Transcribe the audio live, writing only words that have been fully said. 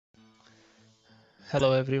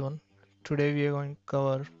Hello everyone. Today we are going to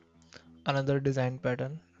cover another design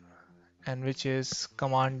pattern and which is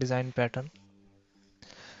command design pattern.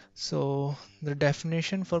 So the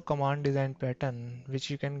definition for command design pattern which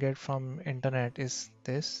you can get from internet is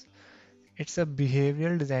this. It's a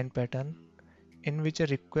behavioral design pattern in which a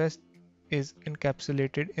request is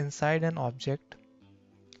encapsulated inside an object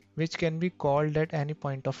which can be called at any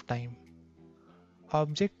point of time.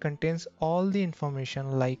 Object contains all the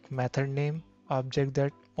information like method name, object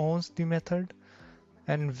that owns the method,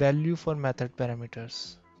 and value for method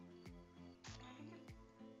parameters.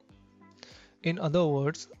 In other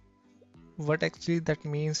words, what actually that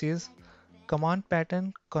means is command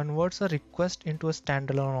pattern converts a request into a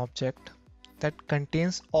standalone object that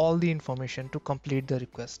contains all the information to complete the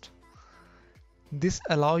request. This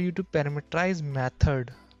allows you to parameterize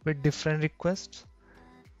method with different requests,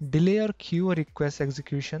 delay or queue a request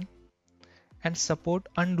execution, and support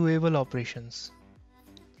undoable operations.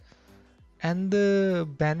 And the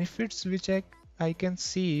benefits which I can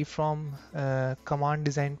see from command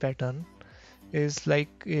design pattern is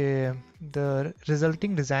like the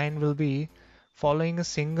resulting design will be following a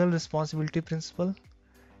single responsibility principle,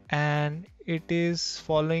 and it is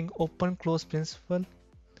following open close principle,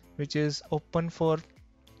 which is open for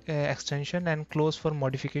extension and close for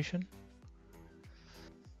modification.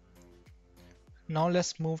 Now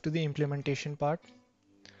let's move to the implementation part.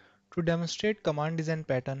 To demonstrate command design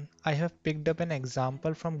pattern, I have picked up an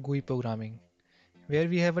example from GUI programming where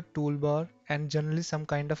we have a toolbar and generally some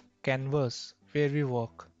kind of canvas where we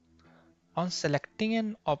work. On selecting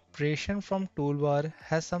an operation from toolbar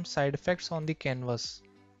has some side effects on the canvas.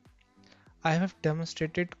 I have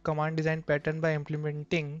demonstrated command design pattern by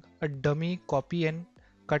implementing a dummy copy and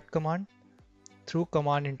cut command through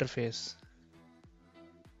command interface.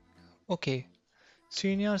 Okay, so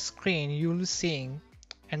in your screen you will be seeing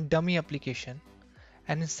a dummy application,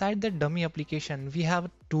 and inside the dummy application we have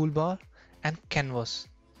a toolbar and canvas.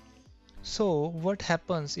 So what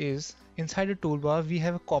happens is inside the toolbar we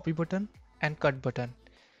have a copy button and cut button,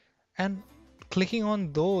 and clicking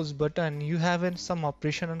on those button you have some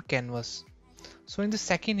operation on canvas. So in the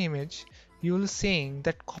second image you will seeing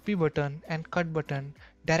that copy button and cut button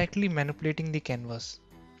directly manipulating the canvas.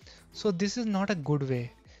 So this is not a good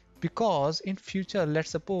way, because in future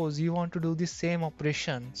let's suppose you want to do the same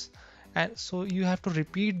operations, and so you have to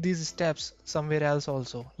repeat these steps somewhere else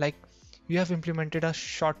also, like you have implemented a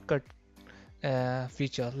shortcut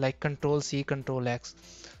feature like control C control X,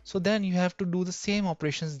 so then you have to do the same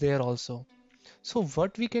operations there also. So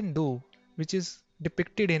what we can do, which is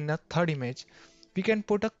depicted in the third image, we can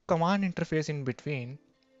put a command interface in between,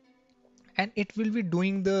 and it will be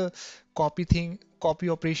doing the copy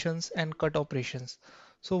operations and cut operations.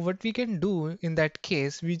 So what we can do in that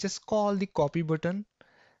case, we just call the copy button,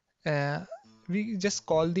 uh, we just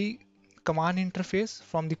call the command interface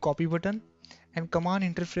from the copy button and command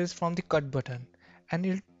interface from the cut button,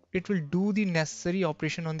 and it will do the necessary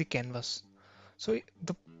operation on the canvas. So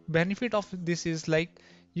the benefit of this is like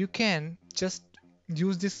you can just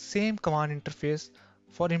use this same command interface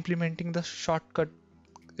for implementing the shortcut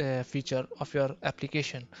feature of your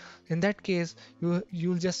application. In that case,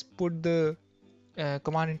 you'll just put the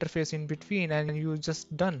command interface in between and you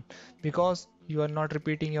just done, because you are not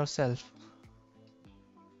repeating yourself.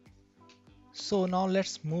 So now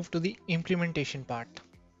let's move to the implementation part.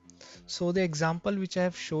 So the example which I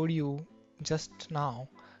have showed you just now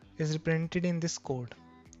is represented in this code.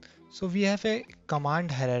 So we have a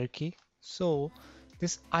command hierarchy. So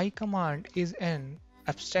this I command is an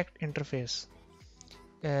abstract interface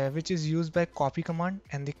which is used by copy command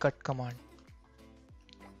and the cut command.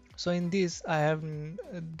 So in this I have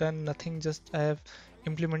done nothing, just I have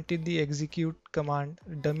implemented the execute command,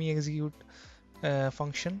 dummy execute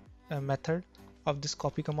function method of this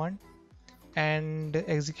copy command, and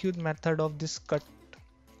execute method of this cut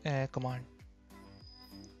command.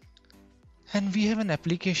 And we have an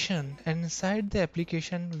application, and inside the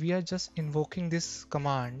application we are just invoking this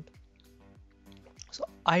command. So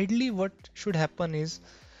ideally what should happen is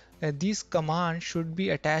these commands should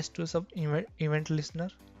be attached to some event listener.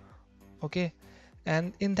 Okay,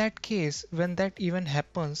 and in that case when that event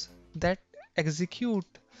happens, that execute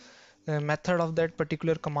method of that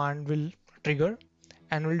particular command will trigger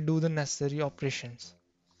and will do the necessary operations.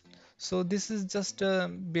 So this is just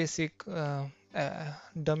a basic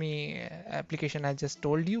dummy application I just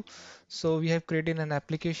told you. So we have created an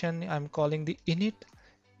application, I'm calling the init,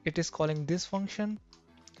 it is calling this function,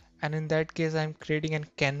 and in that case I'm creating a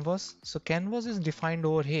canvas. So canvas is defined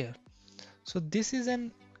over here. So this is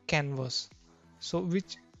an canvas, so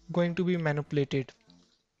which going to be manipulated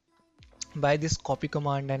by this copy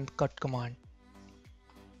command and cut command.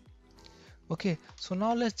 Okay, so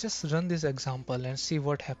now let's just run this example and see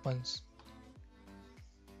what happens.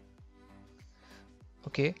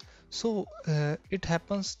 Okay, so it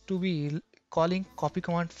happens to be calling copy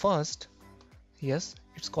command first. Yes,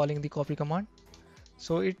 it's calling the copy command.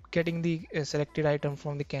 So it getting the selected item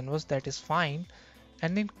from the canvas, that is fine.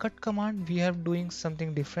 And in cut command, we are doing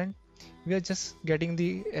something different. We are just getting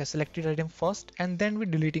the selected item first and then we're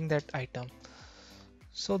deleting that item.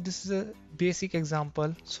 So this is a basic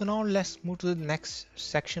example. So now let's move to the next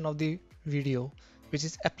section of the video, which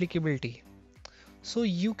is applicability. So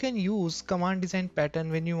you can use command design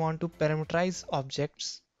pattern when you want to parameterize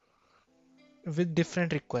objects with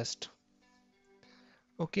different requests.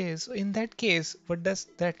 Okay, so in that case, what does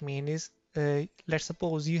that mean is, let's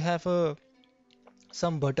suppose you have a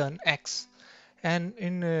some button X and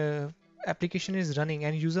in application is running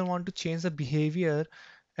and user want to change the behavior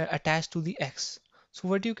attached to the X. So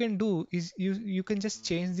what you can do is you can just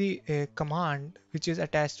change the command which is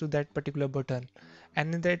attached to that particular button,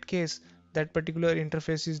 and in that case that particular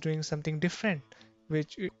interface is doing something different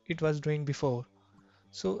which it was doing before.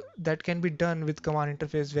 So that can be done with command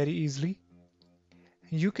interface very easily.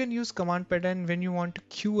 You can use command pattern when you want to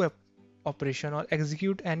queue up operation or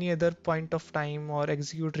execute any other point of time or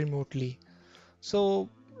execute remotely. So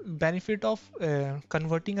benefit of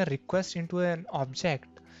converting a request into an object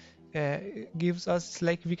uh, gives us,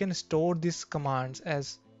 like, we can store these commands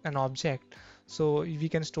as an object. So we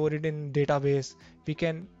can store it in database, we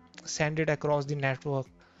can send it across the network.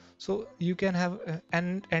 So you can have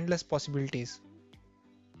endless possibilities.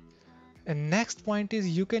 And next point is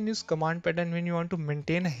you can use command pattern when you want to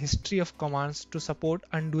maintain a history of commands to support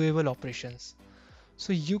undoable operations.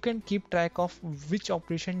 So you can keep track of which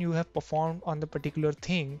operation you have performed on the particular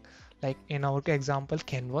thing, like in our example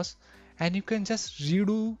canvas, and you can just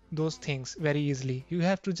redo those things very easily. You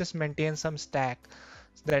have to just maintain some stack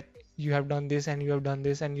that you have done this and you have done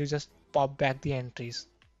this and you just pop back the entries.